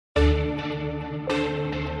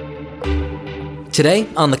Today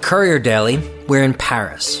on the Courier Daily, we're in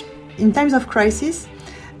Paris. In times of crisis,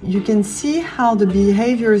 you can see how the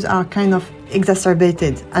behaviors are kind of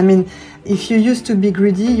exacerbated. I mean, if you used to be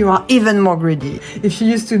greedy, you are even more greedy. If you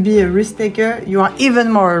used to be a risk taker, you are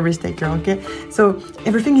even more a risk taker, okay? So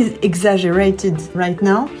everything is exaggerated right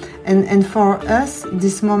now. And for us,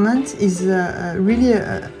 this moment is really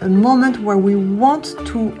a moment where we want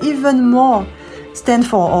to even more stand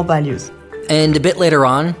for our values. And a bit later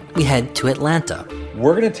on, we head to Atlanta.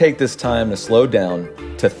 We're going to take this time to slow down,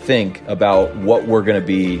 to think about what we're going to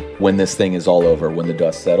be when this thing is all over, when the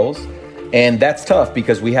dust settles. And that's tough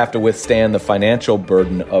because we have to withstand the financial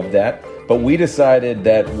burden of that. But we decided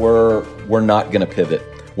that we're not going to pivot.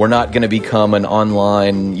 We're not going to become an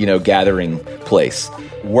online, gathering place.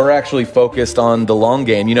 We're actually focused on the long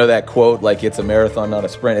game. You know that quote, like it's a marathon, not a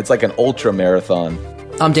sprint. It's like an ultra marathon.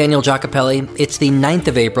 I'm Daniel Giacopelli. It's the 9th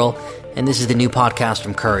of April, and this is the new podcast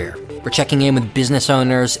from Courier. We're checking in with business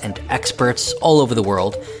owners and experts all over the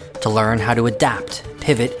world to learn how to adapt,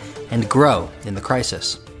 pivot, and grow in the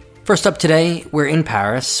crisis. First up today, we're in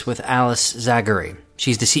Paris with Alice Zaghari.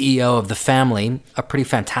 She's the CEO of The Family, a pretty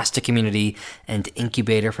fantastic community and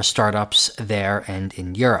incubator for startups there and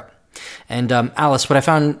in Europe. And Alice, what I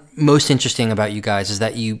found most interesting about you guys is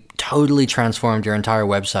that you totally transformed your entire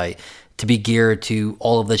website to be geared to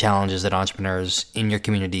all of the challenges that entrepreneurs in your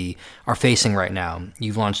community are facing right now.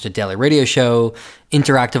 You've launched a daily radio show,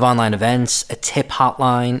 interactive online events, a tip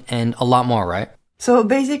hotline, and a lot more, right? So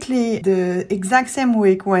basically, the exact same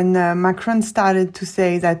week when Macron started to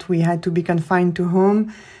say that we had to be confined to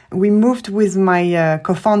home, we moved with my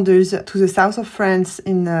co-founders to the south of France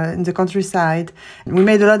in the countryside. We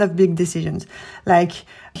made a lot of big decisions. Like,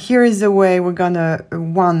 here is the way we're gonna,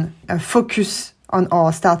 focus on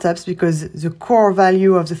our startups, because the core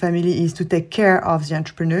value of the family is to take care of the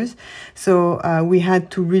entrepreneurs. So we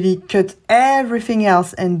had to really cut everything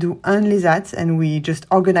else and do only that, and we just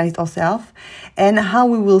organized ourselves. And how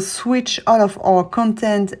we will switch all of our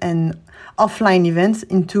content and offline events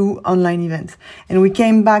into online events. And we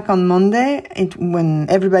came back on Monday when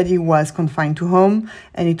everybody was confined to home,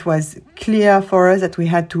 and it was clear for us that we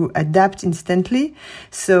had to adapt instantly.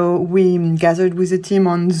 So we gathered with the team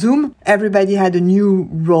on Zoom. Everybody had a new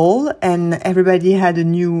role and everybody had a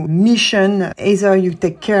new mission. Either you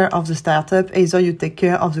take care of the startup, either you take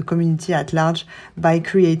care of the community at large by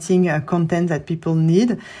creating content that people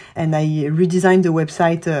need. And I redesigned the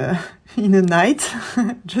website in a night,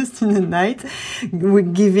 just in a night,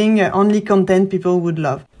 giving only content people would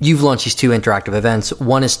love. You've launched these 2 interactive events.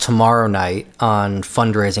 One is tomorrow night on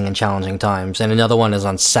fundraising and challenging times, and another one is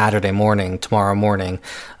on Saturday morning, tomorrow morning,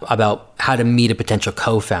 about how to meet a potential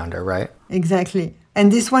co-founder, right? Exactly.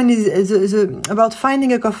 And this one is about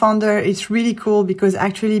finding a co-founder. It's really cool because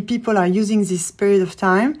actually people are using this period of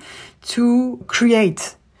time to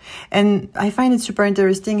create. And I find it super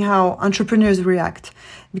interesting how entrepreneurs react,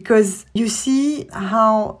 because you see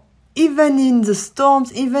how even in the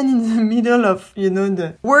storms, even in the middle of,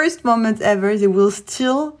 the worst moment ever, they will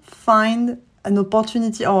still find an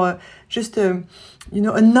opportunity or just an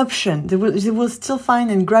option. They will still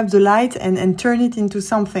find and grab the light and turn it into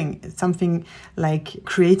something like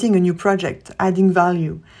creating a new project, adding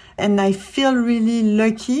value. And I feel really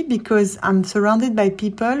lucky because I'm surrounded by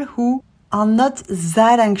people who are not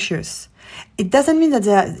that anxious. It doesn't mean that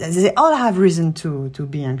they all have reason to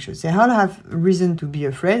be anxious. They all have reason to be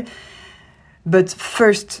afraid. But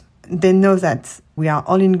first, they know that we are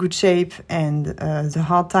all in good shape, and the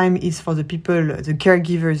hard time is for the people, the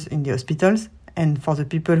caregivers in the hospitals, and for the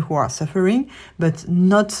people who are suffering, but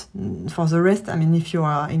not for the rest. I mean, if you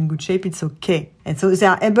are in good shape, it's okay. And so they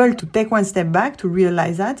are able to take one step back to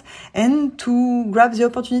realize that and to grab the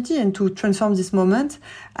opportunity and to transform this moment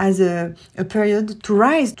as a period to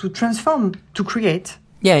rise, to transform, to create.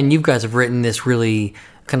 Yeah, and you guys have written this really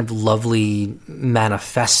kind of lovely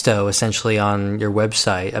manifesto essentially on your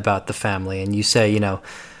website about the family. And you say,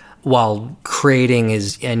 while creating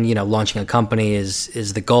launching a company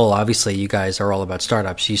is the goal, obviously you guys are all about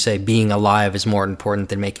startups. You say being alive is more important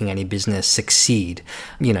than making any business succeed.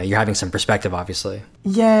 You're having some perspective, obviously.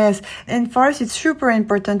 Yes. And for us, it's super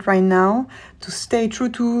important right now to stay true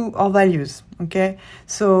to our values. Okay.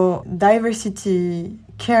 So diversity,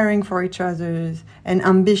 caring for each other, and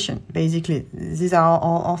ambition, basically. These are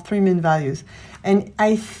our 3 main values. And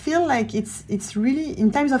I feel like it's really,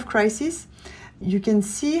 in times of crisis, you can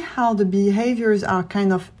see how the behaviors are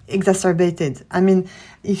kind of exacerbated. I mean,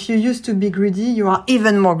 if you used to be greedy, you are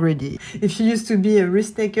even more greedy. If you used to be a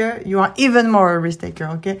risk taker, you are even more a risk taker,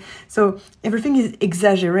 okay? So everything is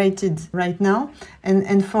exaggerated right now.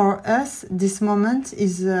 And for us, this moment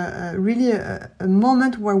is really a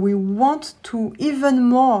moment where we want to even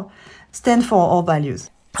more stand for our values.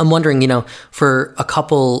 I'm wondering, for a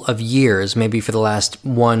couple of years, maybe for the last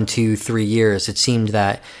 1, 2, 3 years, it seemed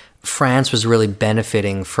that France was really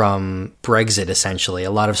benefiting from Brexit, essentially.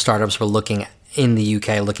 A lot of startups were looking in the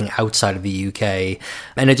UK, looking outside of the UK.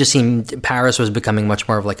 And it just seemed Paris was becoming much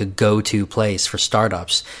more of like a go-to place for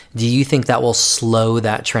startups. Do you think that will slow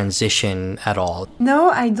that transition at all?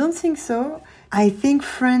 No, I don't think so. I think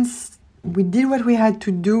France, we did what we had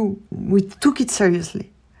to do. We took it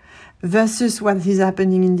seriously versus what is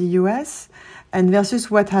happening in the US and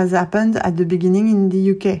versus what has happened at the beginning in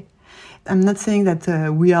the UK. I'm not saying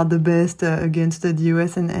that we are the best against the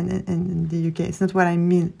US and the UK. It's not what I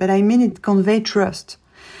mean. But I mean it conveys trust.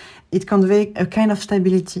 It conveys a kind of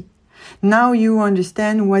stability. Now you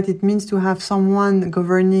understand what it means to have someone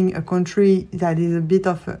governing a country that is a bit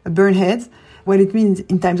of a burnhead, what it means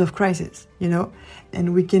in times of crisis,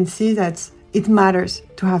 And we can see that it matters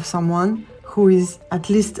to have someone who is at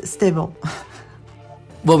least stable.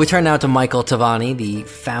 Well, we turn now to Michael Tavani, the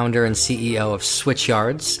founder and CEO of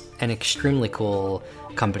Switchyards, an extremely cool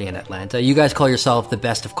company in Atlanta. You guys call yourself the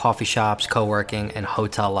best of coffee shops, co-working, and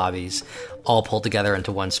hotel lobbies, all pulled together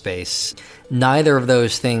into one space. Neither of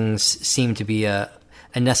those things seem to be a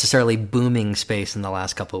necessarily booming space in the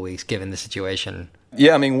last couple of weeks, given the situation.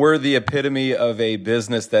 Yeah, I mean, we're the epitome of a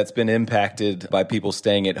business that's been impacted by people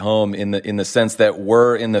staying at home in the sense that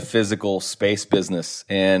we're in the physical space business,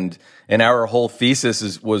 and our whole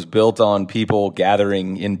thesis was built on people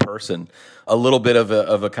gathering in person. A little bit of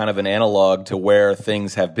a kind of an analog to where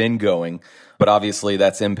things have been going, but obviously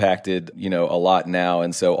that's impacted, a lot now.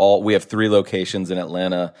 And so we have 3 locations in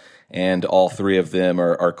Atlanta, and all 3 of them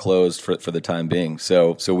are closed for the time being.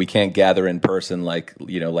 So we can't gather in person like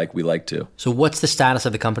we like to. So what's the status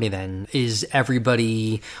of the company then? Is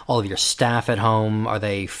everybody, all of your staff at home, are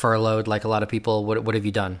they furloughed like a lot of people? What have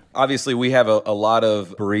you done? Obviously, we have a lot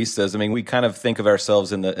of baristas. I mean, we kind of think of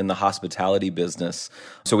ourselves in the hospitality business.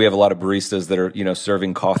 So we have a lot of baristas that are,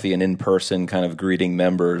 serving coffee and in person kind of greeting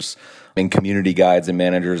members and community guides and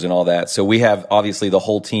managers and all that. So we have obviously the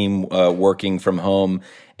whole team working from home.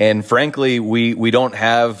 And frankly, we don't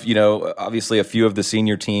have, obviously a few of the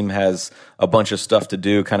senior team has a bunch of stuff to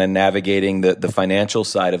do, kind of navigating the financial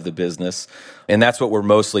side of the business. And that's what we're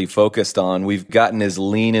mostly focused on. We've gotten as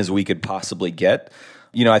lean as we could possibly get.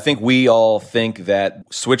 I think we all think that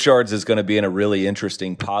Switchyards is going to be in a really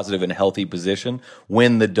interesting, positive, and healthy position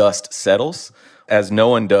when the dust settles. As no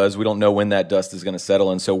one does, we don't know when that dust is going to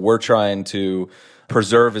settle. And so we're trying to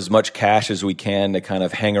preserve as much cash as we can to kind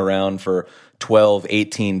of hang around for 12,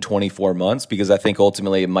 18, 24 months, because I think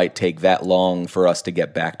ultimately it might take that long for us to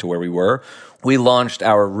get back to where we were. We launched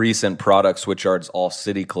our recent product, Switchyards All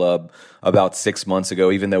City Club, about 6 months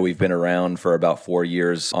ago, even though we've been around for about 4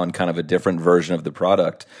 years on kind of a different version of the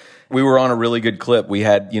product. We were on a really good clip. We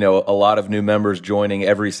had, a lot of new members joining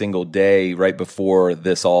every single day right before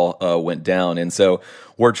this all went down. And so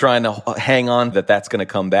we're trying to hang on that's going to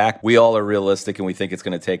come back. We all are realistic, and we think it's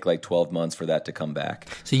going to take like 12 months for that to come back.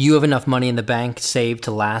 So you have enough money in the bank saved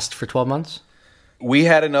to last for 12 months? We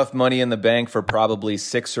had enough money in the bank for probably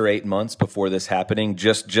 6 or 8 months before this happening,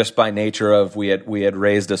 just by nature of we had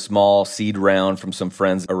raised a small seed round from some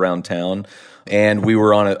friends around town, and we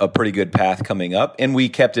were on a pretty good path coming up, and we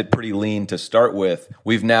kept it pretty lean to start with.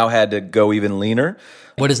 We've now had to go even leaner.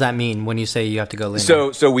 What does that mean when you say you have to go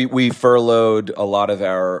leaner? So we furloughed a lot of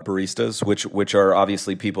our baristas, which are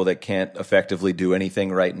obviously people that can't effectively do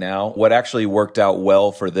anything right now. What actually worked out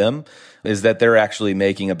well for them is that they're actually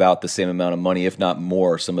making about the same amount of money, if not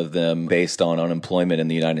more, some of them, based on unemployment in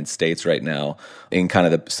the United States right now, in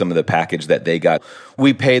kind of some of the package that they got.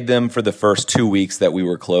 We paid them for the first 2 weeks that we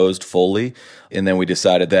were closed fully, and then we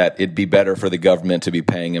decided that it'd be better for the government to be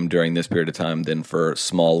paying them during this period of time than for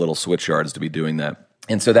small little Switchyards to be doing that.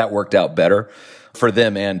 And so that worked out better for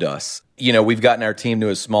them and us. We've gotten our team to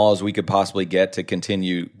as small as we could possibly get to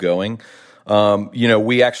continue going.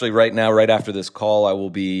 We actually right now, right after this call, I will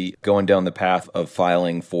be going down the path of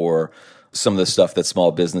filing for some of the stuff that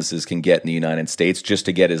small businesses can get in the United States, just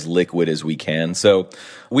to get as liquid as we can. So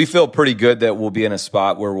we feel pretty good that we'll be in a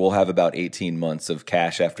spot where we'll have about 18 months of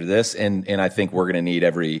cash after this. And I think we're going to need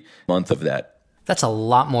every month of that. That's a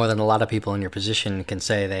lot more than a lot of people in your position can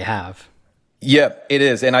say they have. Yeah, it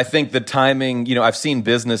is. And I think the timing, I've seen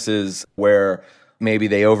businesses where Maybe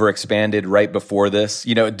they overexpanded right before this.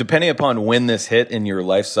 Depending upon when this hit in your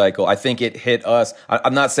life cycle, I think it hit us.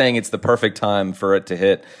 I'm not saying it's the perfect time for it to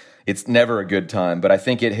hit. It's never a good time, but I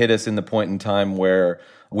think it hit us in the point in time where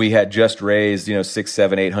we had just raised,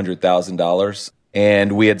 $600,000, $700,000, $800,000.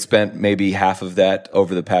 And we had spent maybe half of that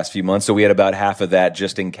over the past few months. So we had about half of that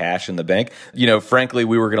just in cash in the bank. Frankly,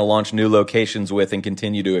 we were going to launch new locations with and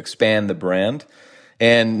continue to expand the brand.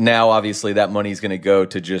 And now, obviously, that money is going to go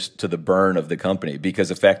to the burn of the company, because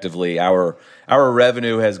effectively our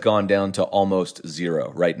revenue has gone down to almost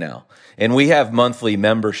zero right now. And we have monthly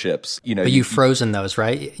memberships. But you've frozen those,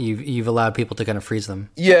 right? You've allowed people to kind of freeze them.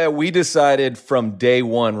 Yeah, we decided from day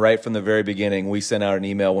one, right from the very beginning, we sent out an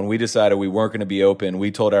email. When we decided we weren't going to be open, we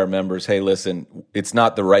told our members, hey, listen, it's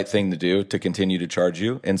not the right thing to do to continue to charge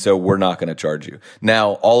you. And so we're not going to charge you.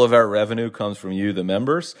 Now, all of our revenue comes from you, the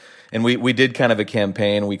members. And we did kind of a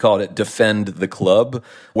campaign. We called it Defend the Club,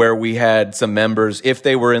 where we had some members, if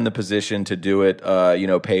they were in the position to do it,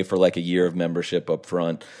 pay for like a year of membership up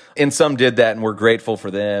front. And some did that, and we're grateful for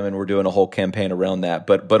them, and we're doing a whole campaign around that.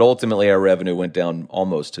 But ultimately, our revenue went down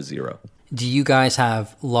almost to zero. Do you guys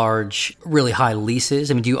have large, really high leases?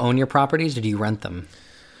 I mean, do you own your properties, or do you rent them?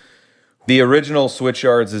 The original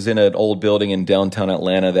Switchyards is in an old building in downtown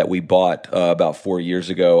Atlanta that we bought about 4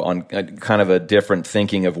 years ago on kind of a different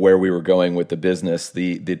thinking of where we were going with the business.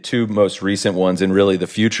 The two most recent ones, and really the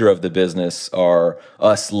future of the business, are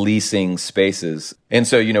us leasing spaces. And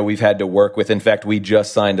so, we've had to work with, in fact, we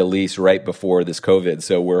just signed a lease right before this COVID.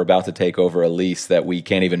 So we're about to take over a lease that we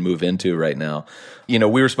can't even move into right now. We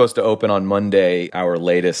were supposed to open on Monday our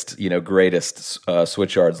latest, greatest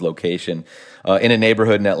Switchyards location in a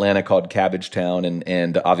neighborhood in Atlanta called Cabbagetown.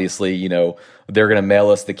 And obviously, they're going to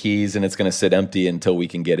mail us the keys, and it's going to sit empty until we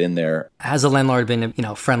can get in there. Has the landlord been,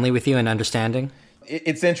 friendly with you and understanding?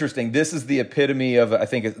 It's interesting. This is the epitome of, I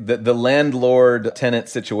think, the landlord-tenant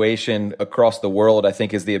situation across the world, I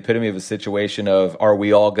think, is the epitome of a situation of, are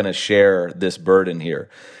we all going to share this burden here?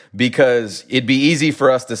 Because it'd be easy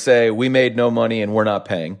for us to say, we made no money and we're not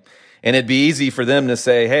paying. And it'd be easy for them to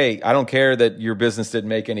say, hey, I don't care that your business didn't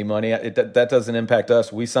make any money. That doesn't impact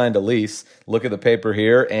us. We signed a lease. Look at the paper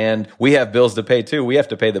here. And we have bills to pay too. We have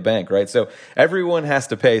to pay the bank, right? So everyone has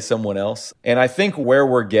to pay someone else. And I think where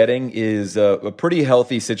we're getting is a pretty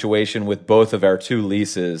healthy situation with both of our two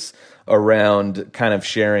leases around kind of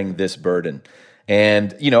sharing this burden.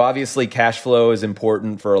 And, obviously cash flow is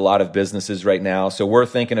important for a lot of businesses right now. So we're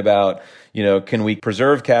thinking about, can we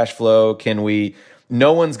preserve cash flow?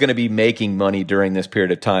 No one's going to be making money during this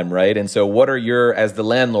period of time, right? And so as the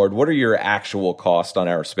landlord, what are your actual costs on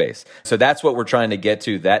our space? So that's what we're trying to get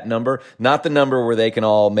to, that number, not the number where they can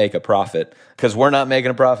all make a profit, because we're not making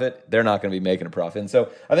a profit. They're not going to be making a profit. And so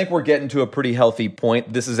I think we're getting to a pretty healthy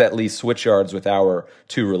point. This is at least Switchyards with our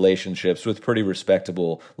two relationships with pretty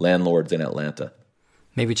respectable landlords in Atlanta.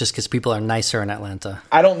 Maybe just because people are nicer in Atlanta.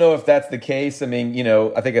 I don't know if that's the case. I mean,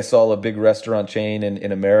 I think I saw a big restaurant chain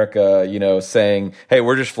in America, saying, hey,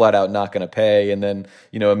 we're just flat out not going to pay. And then,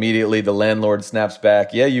 immediately the landlord snaps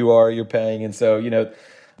back, yeah, you're paying. And so,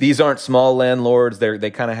 these aren't small landlords.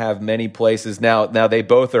 They kind of have many places. Now they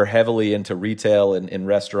both are heavily into retail and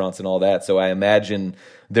restaurants and all that. So I imagine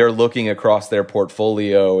they're looking across their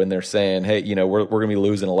portfolio and they're saying, hey, we're going to be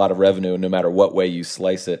losing a lot of revenue no matter what way you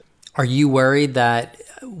slice it. Are you worried that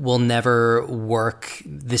we'll never work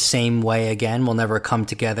the same way again? We'll never come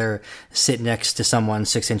together, sit next to someone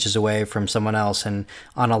 6 inches away from someone else and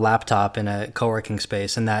on a laptop in a co-working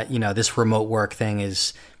space, and that, this remote work thing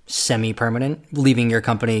is semi-permanent, leaving your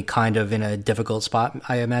company kind of in a difficult spot,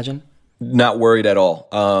 I imagine? Not worried at all.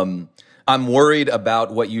 I'm worried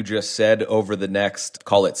about what you just said over the next,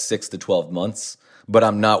 call it 6 to 12 months. But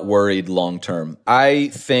I'm not worried long term. I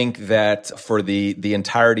think that for the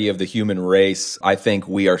entirety of the human race, I think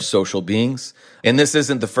we are social beings. And this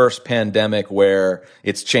isn't the first pandemic where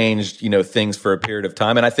it's changed, things for a period of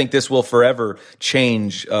time. And I think this will forever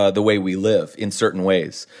change the way we live in certain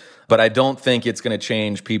ways. But I don't think it's going to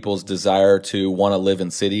change people's desire to want to live in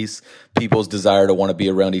cities, people's desire to want to be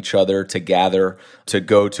around each other, to gather, to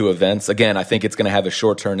go to events. Again, I think it's going to have a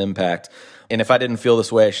short-term impact. And if I didn't feel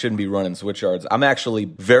this way, I shouldn't be running Switchyards. I'm actually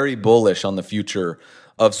very bullish on the future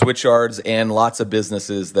of Switchyards and lots of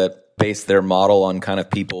businesses that base their model on kind of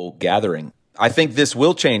people gathering. I think this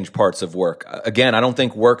will change parts of work. Again, I don't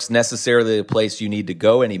think work's necessarily the place you need to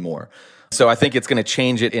go anymore. So I think it's going to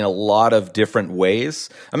change it in a lot of different ways.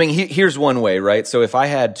 I mean, here's one way, right? So if I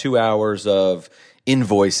had 2 hours of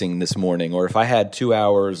invoicing this morning, or if I had 2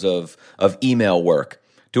 hours of email work,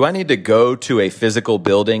 Do I need to go to a physical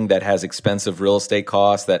building that has expensive real estate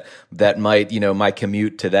costs that might, my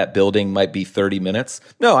commute to that building might be 30 minutes?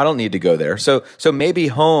 No, I don't need to go there. So maybe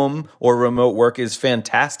home or remote work is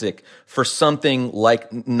fantastic for something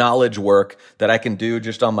like knowledge work that I can do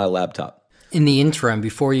just on my laptop. In the interim,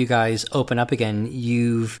 before you guys open up again,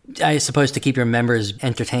 I suppose to keep your members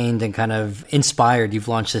entertained and kind of inspired, you've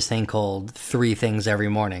launched this thing called 3 Things Every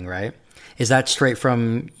Morning, right? Is that straight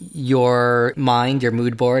from your mind, your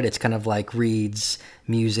mood board? It's kind of like reads,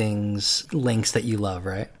 musings, links that you love,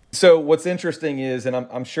 right? So what's interesting is, and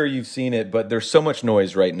I'm sure you've seen it, but there's so much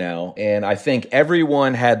noise right now. And I think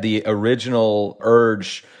everyone had the original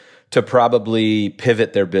urge to probably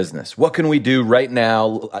pivot their business. What can we do right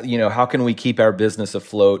now? How can we keep our business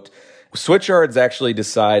afloat? Switchyard's actually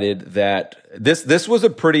decided that this was a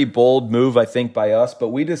pretty bold move, I think, by us, but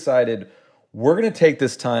we decided we're going to take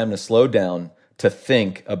this time to slow down, to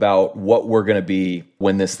think about what we're going to be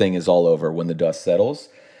when this thing is all over, when the dust settles.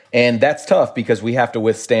 And that's tough because we have to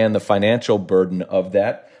withstand the financial burden of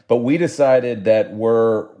that. But we decided that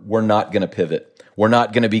we're not going to pivot. We're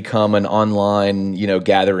not going to become an online,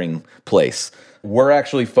 gathering place. We're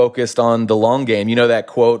actually focused on the long game. You know that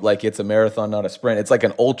quote, like it's a marathon, not a sprint. It's like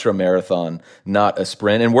an ultra marathon, not a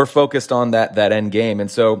sprint. And we're focused on that end game.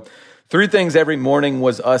 And so 3 Things Every Morning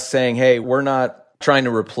was us saying, hey, we're not trying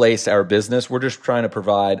to replace our business. We're just trying to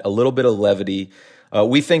provide a little bit of levity.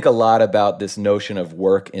 We think a lot about this notion of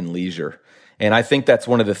work and leisure. And I think that's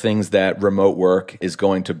one of the things that remote work is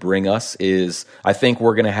going to bring us is I think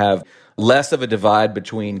we're going to have less of a divide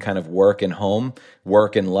between kind of work and home,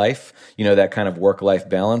 work and life, that kind of work-life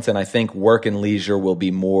balance. And I think work and leisure will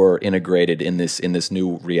be more integrated in this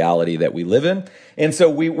new reality that we live in. And so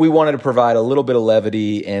we wanted to provide a little bit of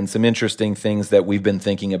levity and some interesting things that we've been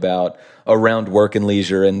thinking about around work and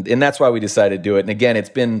leisure. And that's why we decided to do it. And again, it's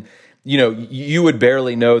been, you would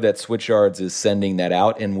barely know that Switchyards is sending that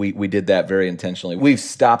out, and we did that very intentionally. We've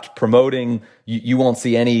stopped promoting. You won't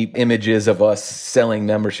see any images of us selling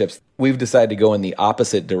memberships. We've decided to go in the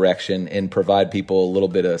opposite direction and provide people a little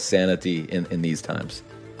bit of sanity in these times.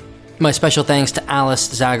 My special thanks to Alice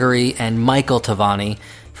Zagary and Michael Tavani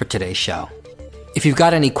for today's show. If you've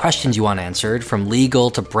got any questions you want answered, from legal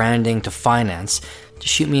to branding to finance,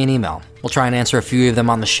 just shoot me an email. We'll try and answer a few of them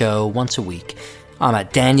on the show once a week. I'm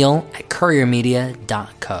at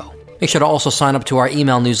daniel@couriermedia.co. Make sure to also sign up to our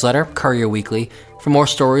email newsletter, Courier Weekly, for more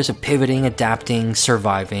stories of pivoting, adapting,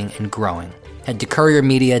 surviving, and growing. Head to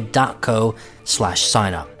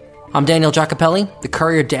couriermedia.co/sign up. I'm Daniel Giacopelli. The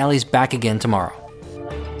Courier Daily's back again tomorrow.